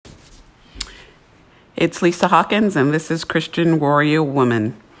It's Lisa Hawkins, and this is Christian Warrior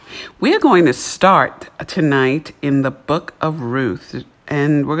Woman. We are going to start tonight in the book of Ruth,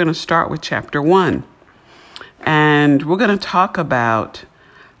 and we're going to start with chapter 1. And we're going to talk about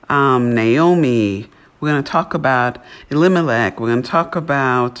Naomi. We're going to talk about Elimelech. We're going to talk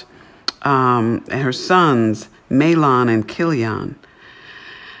about her sons, Mahlon and Chilion.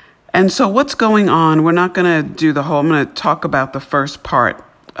 And so what's going on? We're not going to do the whole. I'm going to talk about the first part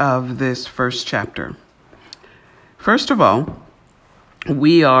of this first chapter. First of all,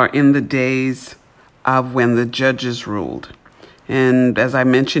 we are in the days of when the judges ruled. And as I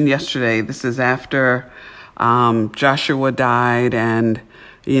mentioned yesterday, this is after Joshua died and,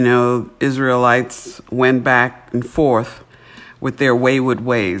 Israelites went back and forth with their wayward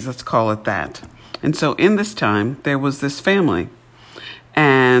ways. Let's call it that. And so in this time, there was this family.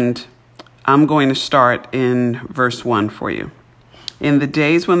 And I'm going to start in verse 1 for you. In the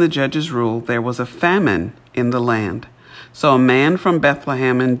days when the judges ruled, there was a famine in the land. So a man from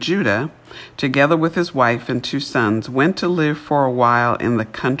Bethlehem in Judah, together with his wife and 2 sons, went to live for a while in the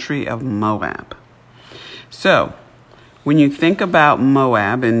country of Moab. So when you think about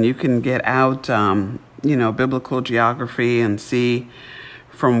Moab, and you can get out, biblical geography and see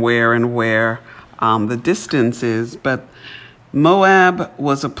from where and where the distance is, but Moab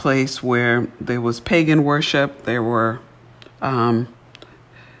was a place where there was pagan worship. There were,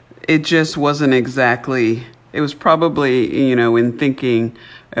 it just wasn't exactly, it was probably, in thinking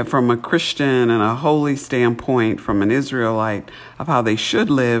from a Christian and a holy standpoint, from an Israelite of how they should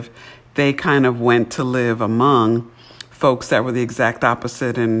live, they kind of went to live among folks that were the exact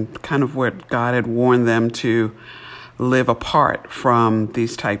opposite and kind of what God had warned them to live apart from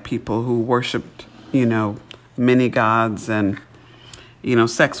these type people who worshiped, many gods and,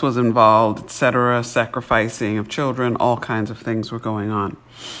 sex was involved, etc., sacrificing of children, all kinds of things were going on.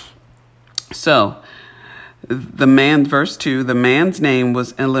 So, verse 2, the man's name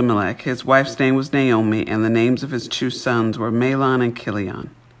was Elimelech, his wife's name was Naomi, and the names of his 2 sons were Mahlon and Chilion.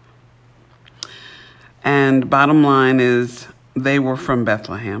 And bottom line is, they were from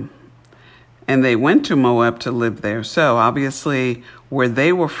Bethlehem. And they went to Moab to live there. So, obviously, where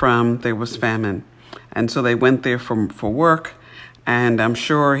they were from, there was famine. And so they went there for work. And I'm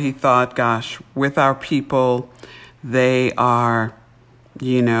sure he thought, gosh, with our people, they are,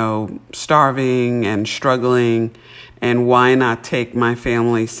 starving and struggling. And why not take my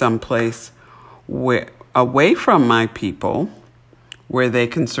family someplace away from my people where they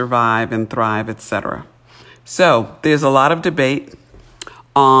can survive and thrive, etc. So there's a lot of debate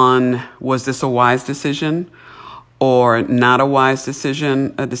on, was this a wise decision or not a wise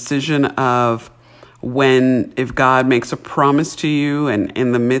decision, a decision of if God makes a promise to you and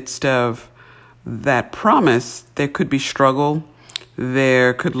in the midst of that promise, there could be struggle.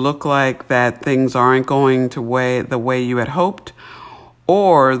 There could look like that things aren't going to the way you had hoped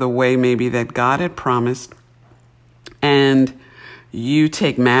or the way maybe that God had promised, and you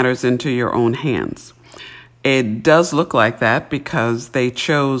take matters into your own hands. It does look like that because they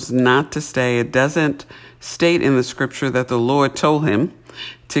chose not to stay. It doesn't state in the scripture that the Lord told him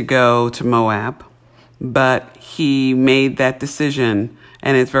to go to Moab, but he made that decision,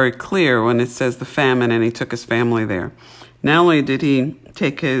 and it's very clear when it says the famine, and he took his family there. Not only did he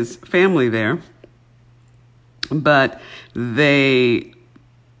take his family there, but they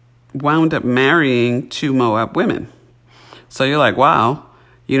wound up marrying 2 Moab women. So you're like, wow,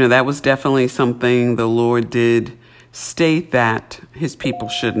 that was definitely something the Lord did state that his people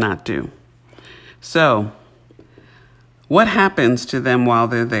should not do. So what happens to them while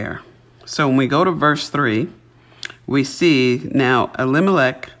they're there? So when we go to verse 3, we see now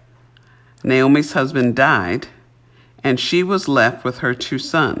Elimelech, Naomi's husband, died, and she was left with her 2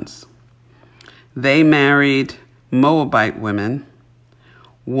 sons. They married Moabite women,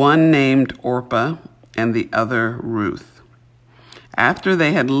 one named Orpah and the other Ruth. After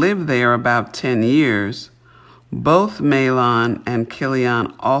they had lived there about 10 years, both Mahlon and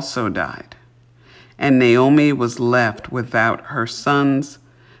Chilion also died, and Naomi was left without her sons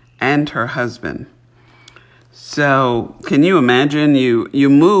and her husband. So can you imagine you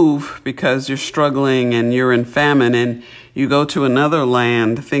move because you're struggling and you're in famine, and you go to another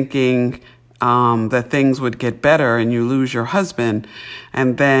land thinking that things would get better, and you lose your husband,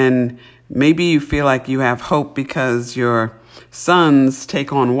 and then maybe you feel like you have hope because your sons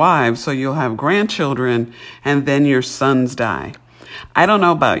take on wives, so you'll have grandchildren, and then your sons die. I don't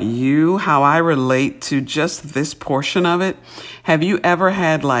know about you, how I relate to just this portion of it. Have you ever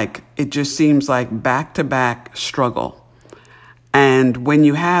had it just seems like back-to-back struggle? And when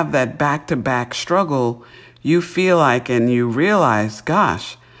you have that back-to-back struggle, you feel like, and you realize,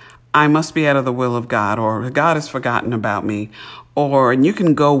 gosh, I must be out of the will of God, or God has forgotten about me. And you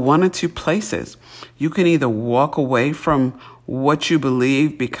can go one or two places. You can either walk away from what you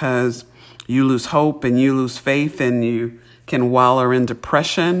believe because you lose hope and you lose faith, and you can wallow in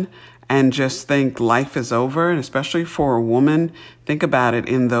depression and just think life is over. And especially for a woman, think about it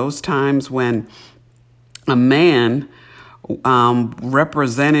in those times when a man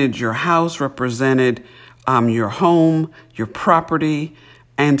represented your house, represented your home, your property,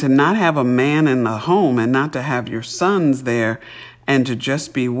 and to not have a man in the home and not to have your sons there and to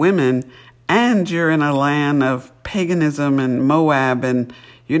just be women, and you're in a land of paganism and Moab, and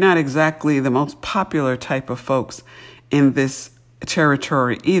you're not exactly the most popular type of folks in this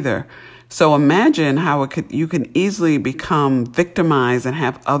territory either. So imagine how you can easily become victimized and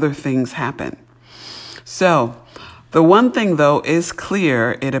have other things happen. So the one thing, though, is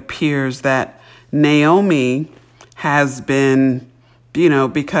clear. It appears that Naomi has been,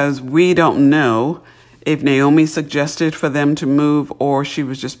 because we don't know if Naomi suggested for them to move or she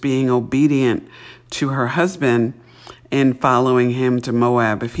was just being obedient to her husband in following him to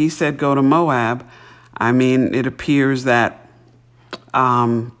Moab. If he said go to Moab, it appears that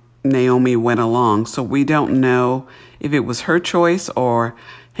Naomi went along. So we don't know if it was her choice or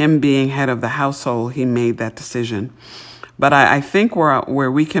him being head of the household, he made that decision. But I think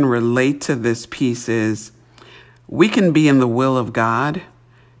where we can relate to this piece is we can be in the will of God,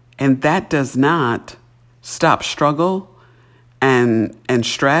 and that does not stop struggle and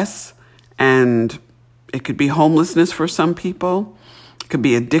stress. And it could be homelessness for some people. It could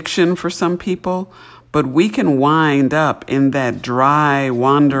be addiction for some people. But we can wind up in that dry,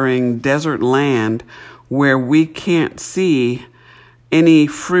 wandering desert land where we can't see any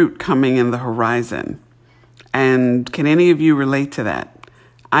fruit coming in the horizon. And can any of you relate to that?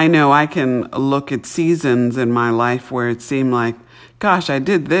 I know I can look at seasons in my life where it seemed like, gosh, I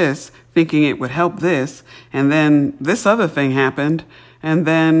did this thinking it would help this, and then this other thing happened, and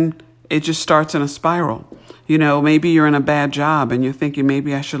then it just starts in a spiral. Maybe you're in a bad job and you're thinking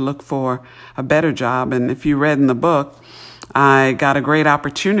maybe I should look for a better job. And if you read in the book, I got a great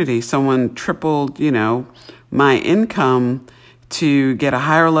opportunity. Someone tripled, my income to get a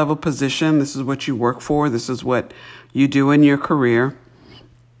higher level position. This is what you work for. This is what you do in your career.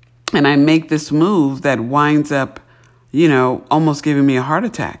 And I make this move that winds up, almost giving me a heart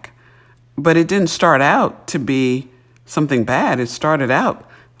attack. But it didn't start out to be something bad. It started out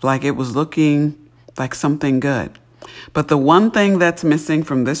like it was looking like something good. But the one thing that's missing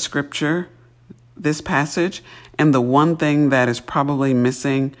from this scripture, this passage, and the one thing that is probably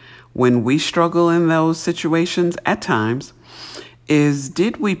missing when we struggle in those situations at times is,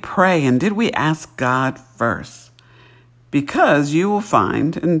 did we pray and did we ask God first? Because you will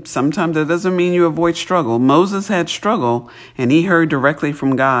find, and sometimes that doesn't mean you avoid struggle. Moses had struggle and he heard directly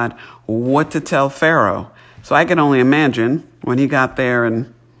from God what to tell Pharaoh. So I can only imagine when he got there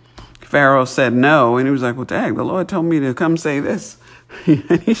and Pharaoh said no, and he was like, well, dang, the Lord told me to come say this.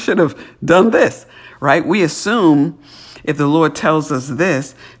 He should have done this, right? We assume if the Lord tells us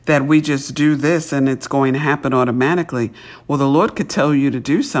this, that we just do this and it's going to happen automatically. Well, the Lord could tell you to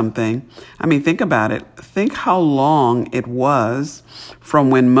do something. Think about it. Think how long it was from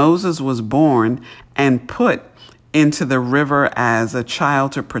when Moses was born and put into the river as a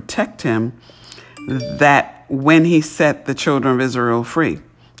child to protect him, that when he set the children of Israel free.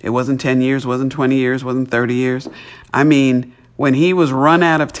 It wasn't 10 years, wasn't 20 years, wasn't 30 years. When he was run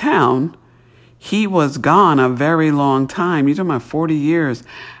out of town, he was gone a very long time. You're talking about 40 years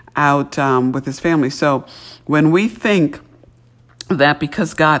out with his family. So when we think that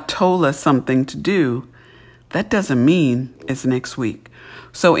because God told us something to do, that doesn't mean it's next week.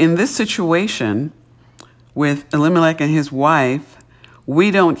 So in this situation with Elimelech and his wife,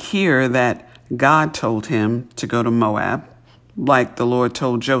 we don't hear that God told him to go to Moab, like the Lord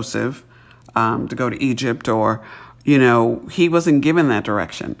told Joseph to go to Egypt, or, he wasn't given that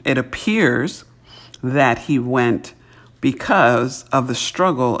direction. It appears that he went because of the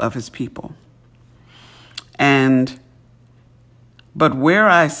struggle of his people. But where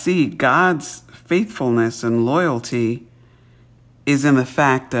I see God's faithfulness and loyalty is in the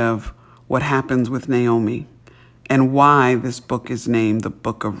fact of what happens with Naomi and why this book is named the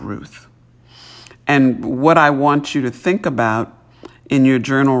Book of Ruth. And what I want you to think about in your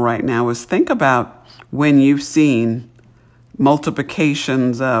journal right now is think about when you've seen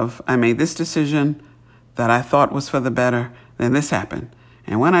multiplications of, I made this decision that I thought was for the better, then this happened.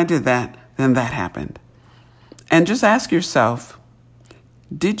 And when I did that, then that happened. And just ask yourself,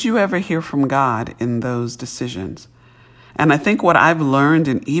 did you ever hear from God in those decisions? And I think what I've learned,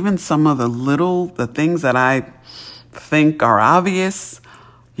 and even some of the things that I think are obvious,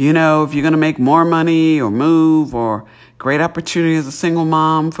 You know, if you're going to make more money or move or great opportunity as a single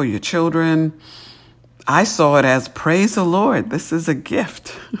mom for your children, I saw it as, praise the Lord, this is a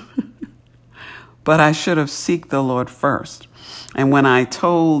gift. But I should have sought the Lord first. And when I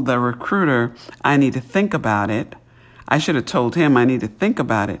told the recruiter I need to think about it, I should have told him I need to think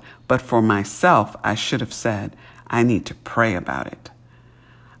about it. But for myself, I should have said I need to pray about it.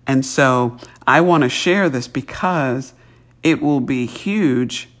 And so I want to share this because it will be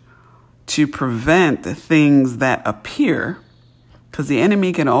huge to prevent the things that appear, because the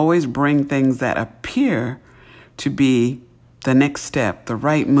enemy can always bring things that appear to be the next step, the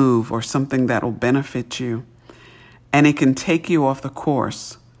right move, or something that will benefit you. And it can take you off the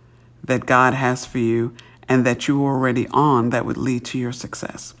course that God has for you and that you were already on that would lead to your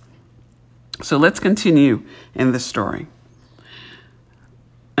success. So let's continue in the story.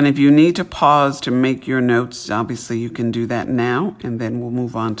 And if you need to pause to make your notes, obviously you can do that now, and then we'll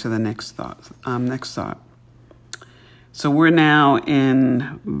move on to the next thought. So we're now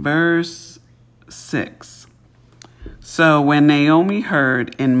in verse 6. So when Naomi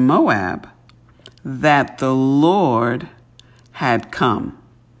heard in Moab that the Lord had come,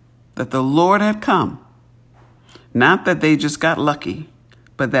 not that they just got lucky,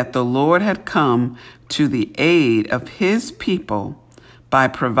 but that the Lord had come to the aid of his people by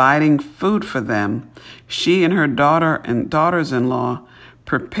providing food for them, she and her daughter and daughters-in-law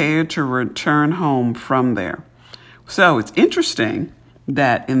prepared to return home from there. So it's interesting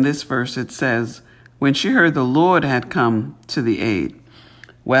that in this verse it says, when she heard the Lord had come to the aid.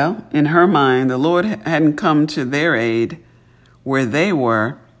 Well, in her mind, the Lord hadn't come to their aid where they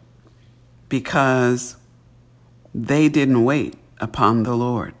were because they didn't wait upon the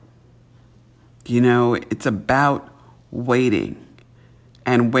Lord. You know, it's about waiting.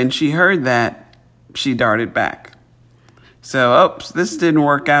 And when she heard that, she darted back. So, this didn't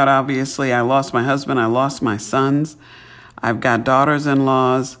work out, obviously. I lost my husband. I lost my sons. I've got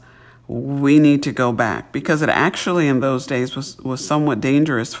daughters-in-laws. We need to go back. Because it actually, in those days, was somewhat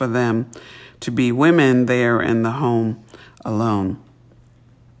dangerous for them to be women there in the home alone.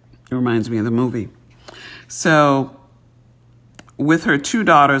 It reminds me of the movie. So, with her 2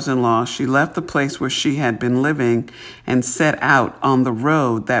 daughters-in-law, she left the place where she had been living and set out on the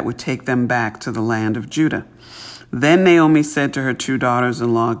road that would take them back to the land of Judah. Then Naomi said to her 2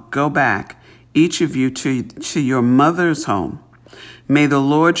 daughters-in-law, "Go back, each of you to your mother's home. May the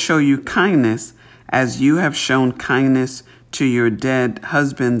Lord show you kindness as you have shown kindness to your dead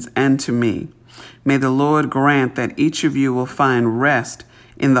husbands and to me. May the Lord grant that each of you will find rest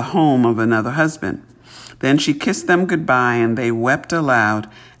in the home of another husband." Then she kissed them goodbye, and they wept aloud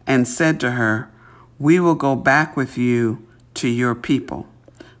and said to her, "We will go back with you to your people."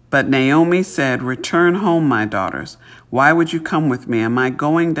 But Naomi said, "Return home, my daughters. Why would you come with me? Am I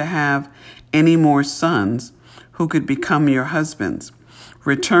going to have any more sons who could become your husbands?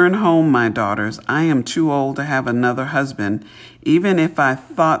 Return home, my daughters. I am too old to have another husband. Even if I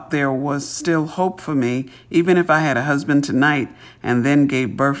thought there was still hope for me, even if I had a husband tonight and then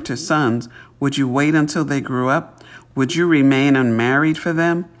gave birth to sons, would you wait until they grew up? Would you remain unmarried for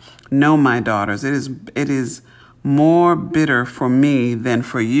them? No, my daughters, it is more bitter for me than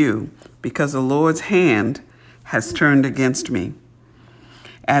for you, because the Lord's hand has turned against me."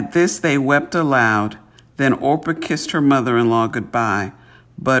 At this they wept aloud. Then Orpah kissed her mother-in-law goodbye,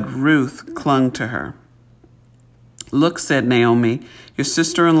 but Ruth clung to her. "Look," said Naomi, "your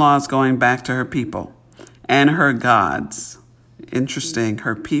sister-in-law is going back to her people and her gods." Interesting,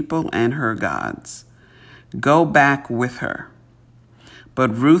 her people and her gods. "Go back with her."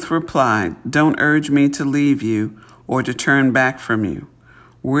 But Ruth replied, "Don't urge me to leave you or to turn back from you.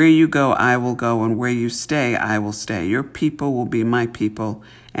 Where you go, I will go, and where you stay, I will stay. Your people will be my people,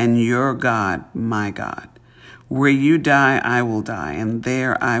 and your God, my God. Where you die, I will die, and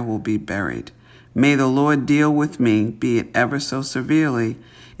there I will be buried. May the Lord deal with me, be it ever so severely,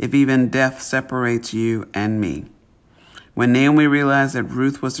 if even death separates you and me." When Naomi realized that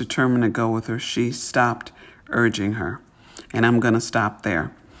Ruth was determined to go with her, she stopped urging her. And I'm going to stop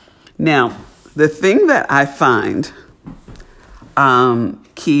there. Now, the thing that I find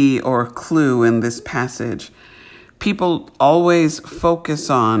key or clue in this passage, people always focus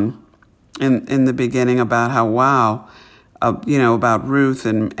on in the beginning about how, about Ruth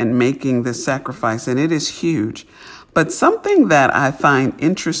and making this sacrifice, and it is huge. But something that I find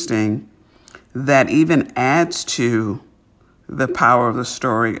interesting that even adds to the power of the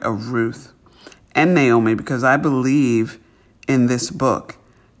story of Ruth and Naomi, because I believe in this book,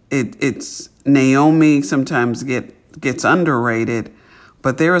 it's Naomi sometimes gets underrated,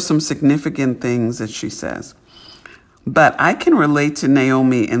 but there are some significant things that she says. But I can relate to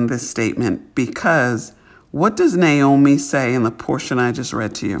Naomi in this statement because what does Naomi say in the portion I just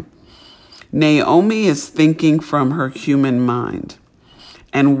read to you? Naomi is thinking from her human mind.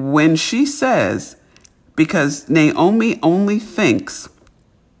 And when she says, because Naomi only thinks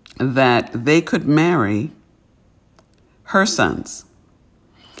that they could marry her sons.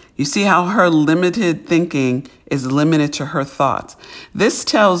 You see how her limited thinking is limited to her thoughts. This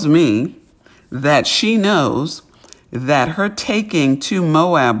tells me that she knows that her taking 2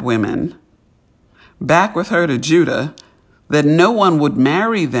 Moab women back with her to Judah, that no one would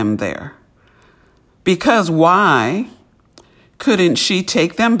marry them there. Because why couldn't she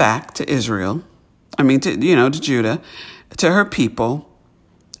take them back to Israel? To Judah, to her people.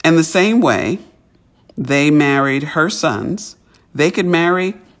 And the same way they married her sons, they could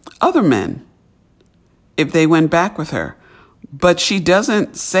marry other men if they went back with her. But she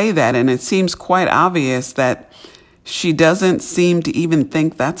doesn't say that, and it seems quite obvious that she doesn't seem to even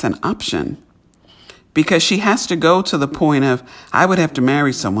think that's an option. Because she has to go to the point of, I would have to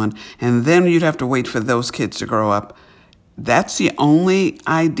marry someone, and then you'd have to wait for those kids to grow up. That's the only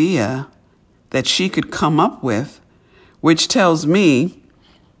idea that she could come up with, which tells me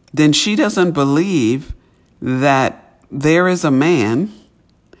then she doesn't believe that there is a man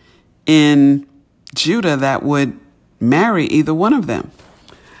in Judah that would marry either one of them.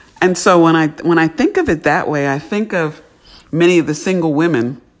 And so when I think of it that way, I think of many of the single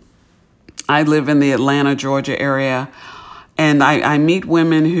women. I live in the Atlanta, Georgia area, and I meet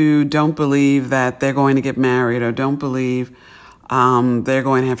women who don't believe that they're going to get married or don't believe they're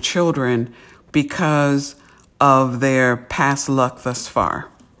going to have children because of their past luck thus far.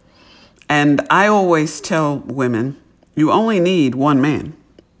 And I always tell women, you only need one man.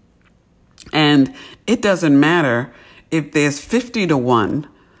 And it doesn't matter if there's 50-1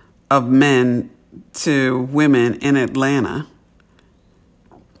 of men to women in Atlanta.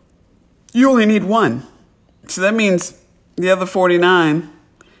 You only need one. So that means the other 49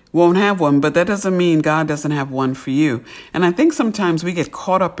 won't have one, but that doesn't mean God doesn't have one for you. And I think sometimes we get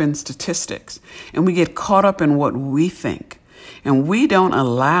caught up in statistics and we get caught up in what we think. And we don't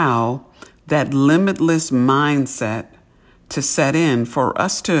allow that limitless mindset to set in for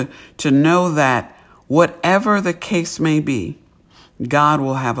us to know that whatever the case may be, God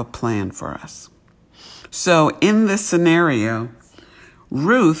will have a plan for us. So in this scenario,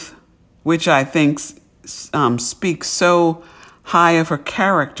 Ruth, which I think speaks so high of her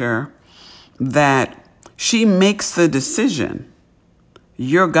character that she makes the decision,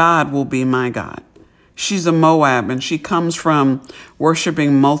 your God will be my God. She's a Moab, and she comes from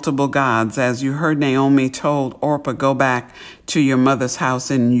worshiping multiple gods. As you heard, Naomi told Orpah, go back to your mother's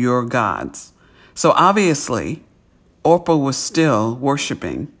house and your gods. So obviously, Orpah was still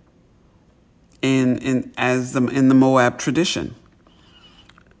worshiping in the Moab tradition.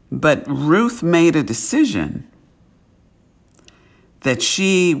 But Ruth made a decision that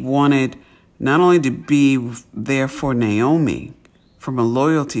she wanted not only to be there for Naomi from a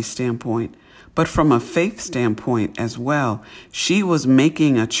loyalty standpoint, but from a faith standpoint as well. She was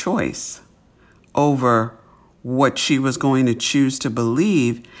making a choice over what she was going to choose to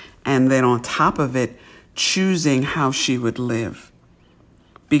believe, and then on top of it, choosing how she would live.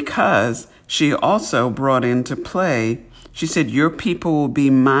 Because she also brought into play, she said, your people will be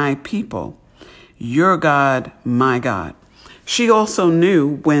my people, your God, my God. She also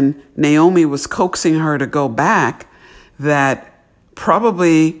knew when Naomi was coaxing her to go back that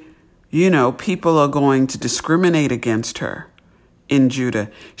probably, people are going to discriminate against her in Judah.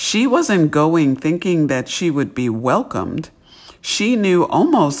 She wasn't going thinking that she would be welcomed. She knew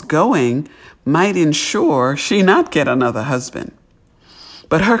almost going might ensure she not get another husband.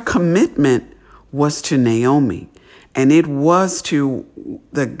 But her commitment was to Naomi, and it was to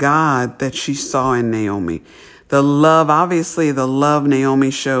the God that she saw in Naomi. The love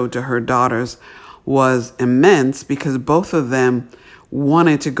Naomi showed to her daughters was immense because both of them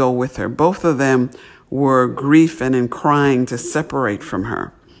wanted to go with her. Both of them were grieving and crying to separate from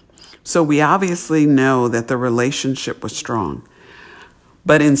her. So we obviously know that the relationship was strong.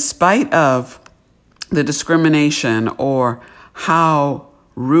 But in spite of the discrimination or how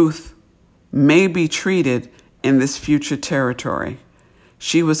Ruth may be treated in this future territory,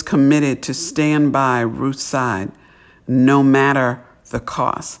 she was committed to stand by Ruth's side no matter the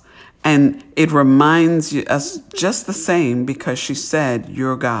cost. And it reminds us just the same because she said,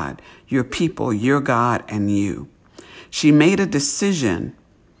 your God, your people, your God, and you. She made a decision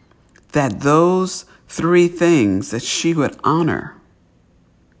that those 3 things that she would honor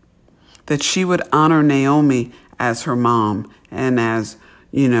Naomi as her mom and as,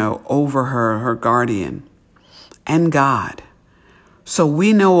 over her guardian. and God. So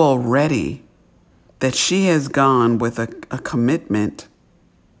we know already that she has gone with a commitment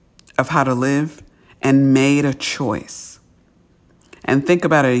of how to live and made a choice. And think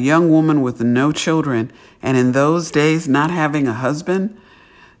about it, a young woman with no children, and in those days, not having a husband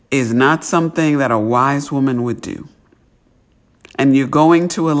is not something that a wise woman would do. And you're going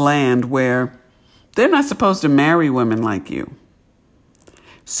to a land where they're not supposed to marry women like you.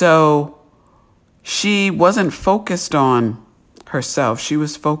 So she wasn't focused on herself. She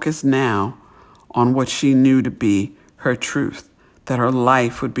was focused now on what she knew to be her truth, that her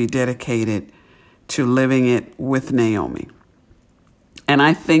life would be dedicated to living it with Naomi. And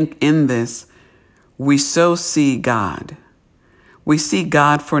I think in this, we so see God. We see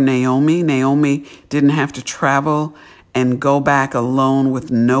God for Naomi. Naomi didn't have to travel and go back alone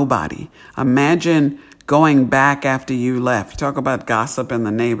with nobody. Imagine going back after you left. Talk about gossip and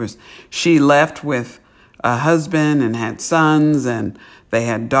the neighbors. She left with a husband and had sons and they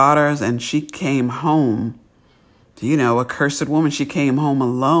had daughters, and she came home, a cursed woman. She came home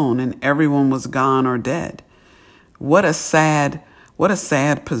alone and everyone was gone or dead. What a sad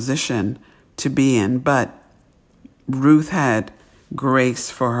position to be in. But Ruth had grace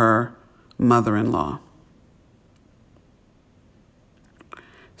for her mother-in-law.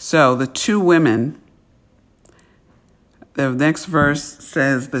 So the two women, the next verse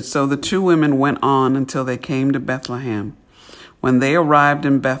says that, so the two women went on until they came to Bethlehem. When they arrived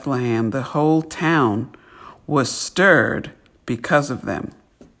in Bethlehem, the whole town was stirred because of them.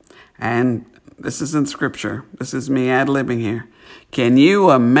 And this is in scripture. This is me ad-libbing here. Can you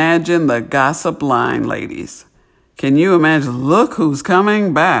imagine the gossip line, ladies? Can you imagine? Look who's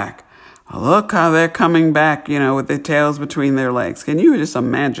coming back. Look how they're coming back, with their tails between their legs. Can you just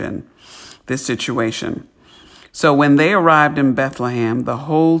imagine this situation? So when they arrived in Bethlehem, the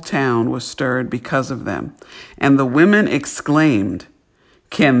whole town was stirred because of them. And the women exclaimed,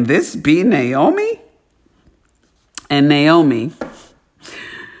 "Can this be Naomi?" And Naomi,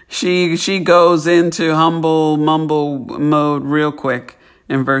 she goes into humble mumble mode real quick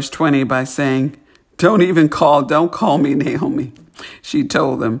in verse 20 by saying, don't call me Naomi. She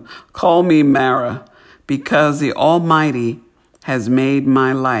told them, "Call me Mara, because the Almighty has made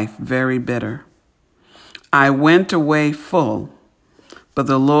my life very bitter. I went away full, but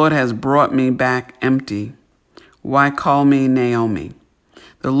the Lord has brought me back empty. Why call me Naomi?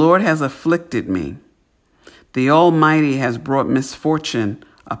 The Lord has afflicted me. The Almighty has brought misfortune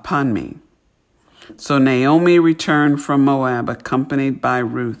upon me." So Naomi returned from Moab, accompanied by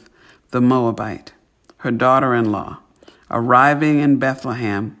Ruth the Moabite, her daughter-in-law, arriving in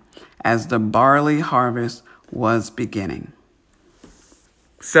Bethlehem as the barley harvest was beginning.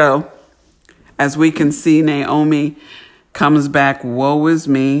 So, as we can see, Naomi comes back, woe is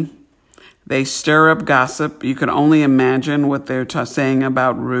me. They stir up gossip. You can only imagine what they're saying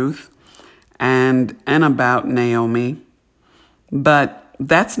about Ruth and about Naomi. But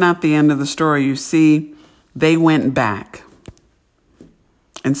that's not the end of the story. You see, they went back.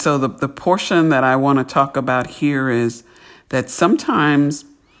 And so the portion that I want to talk about here is that sometimes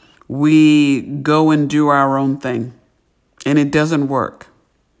we go and do our own thing and it doesn't work.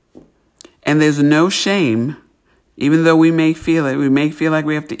 And there's no shame, even though we may feel it. We may feel like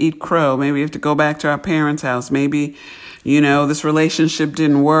we have to eat crow. Maybe we have to go back to our parents' house. Maybe, this relationship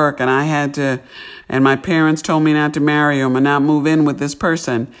didn't work and my parents told me not to marry him and not move in with this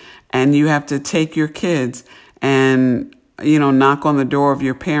person. And you have to take your kids and, knock on the door of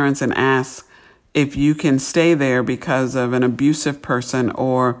your parents and ask if you can stay there because of an abusive person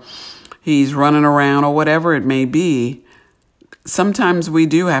or he's running around or whatever it may be. Sometimes we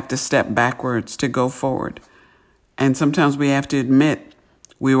do have to step backwards to go forward. And sometimes we have to admit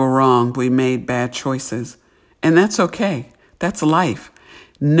we were wrong. We made bad choices. And that's okay. That's life.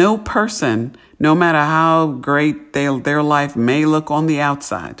 No person, no matter how great their life may look on the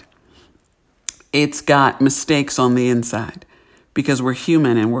outside, it's got mistakes on the inside because we're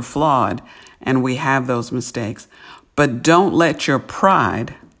human and we're flawed and we have those mistakes. But don't let your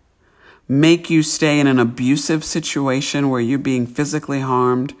pride make you stay in an abusive situation where you're being physically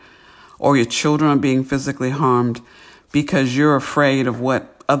harmed or your children are being physically harmed because you're afraid of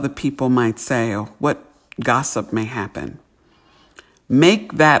what other people might say or what gossip may happen.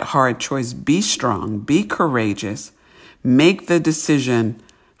 Make that hard choice. Be strong. Be courageous. Make the decision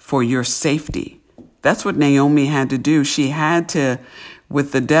for your safety. That's what Naomi had to do. She had to,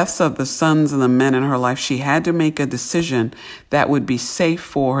 with the deaths of the sons and the men in her life, she had to make a decision that would be safe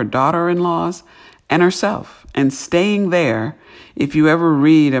for her daughter-in-laws and herself. And staying there, if you ever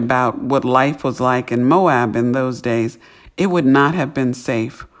read about what life was like in Moab in those days, it would not have been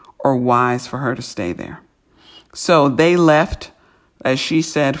safe or wise for her to stay there. So they left, as she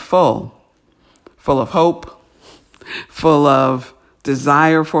said, full of hope, full of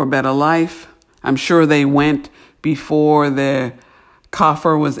desire for a better life. I'm sure they went before their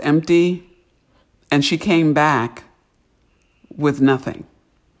coffer was empty, and she came back with nothing.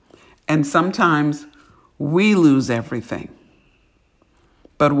 And sometimes we lose everything.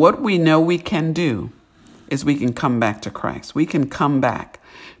 But what we know we can do is we can come back to Christ. We can come back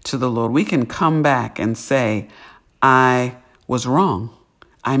to the Lord. We can come back and say, I was wrong.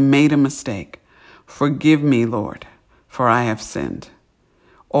 I made a mistake. Forgive me, Lord, for I have sinned.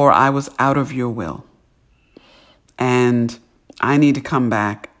 Or I was out of your will. And I need to come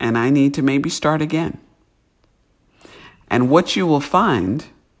back, and I need to maybe start again. And what you will find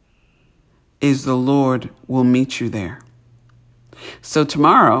is the Lord will meet you there. So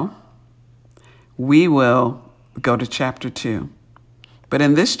tomorrow, we will go to chapter 2. But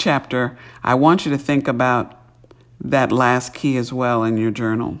in this chapter, I want you to think about that last key as well in your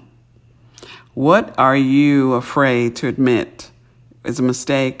journal. What are you afraid to admit is a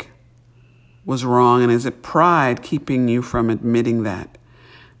mistake, was wrong, and is it pride keeping you from admitting that?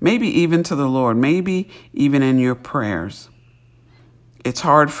 Maybe even to the Lord, maybe even in your prayers. It's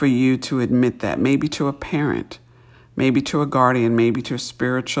hard for you to admit that, maybe to a parent, maybe to a guardian, maybe to a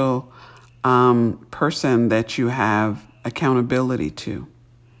spiritual person that you have accountability to.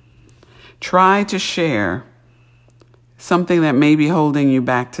 Try to share something that may be holding you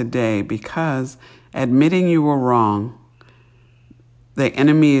back today, because admitting you were wrong, the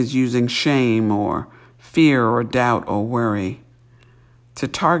enemy is using shame or fear or doubt or worry to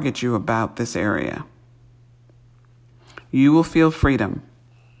target you about this area. You will feel freedom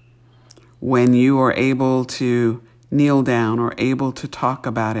when you are able to kneel down or able to talk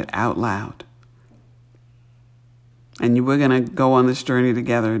about it out loud. And we're going to go on this journey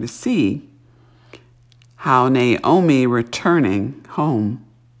together to see how Naomi returning home,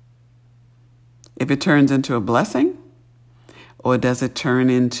 if it turns into a blessing, or does it turn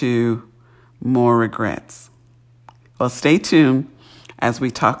into more regrets? Well, stay tuned as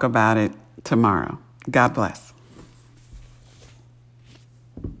we talk about it tomorrow. God bless.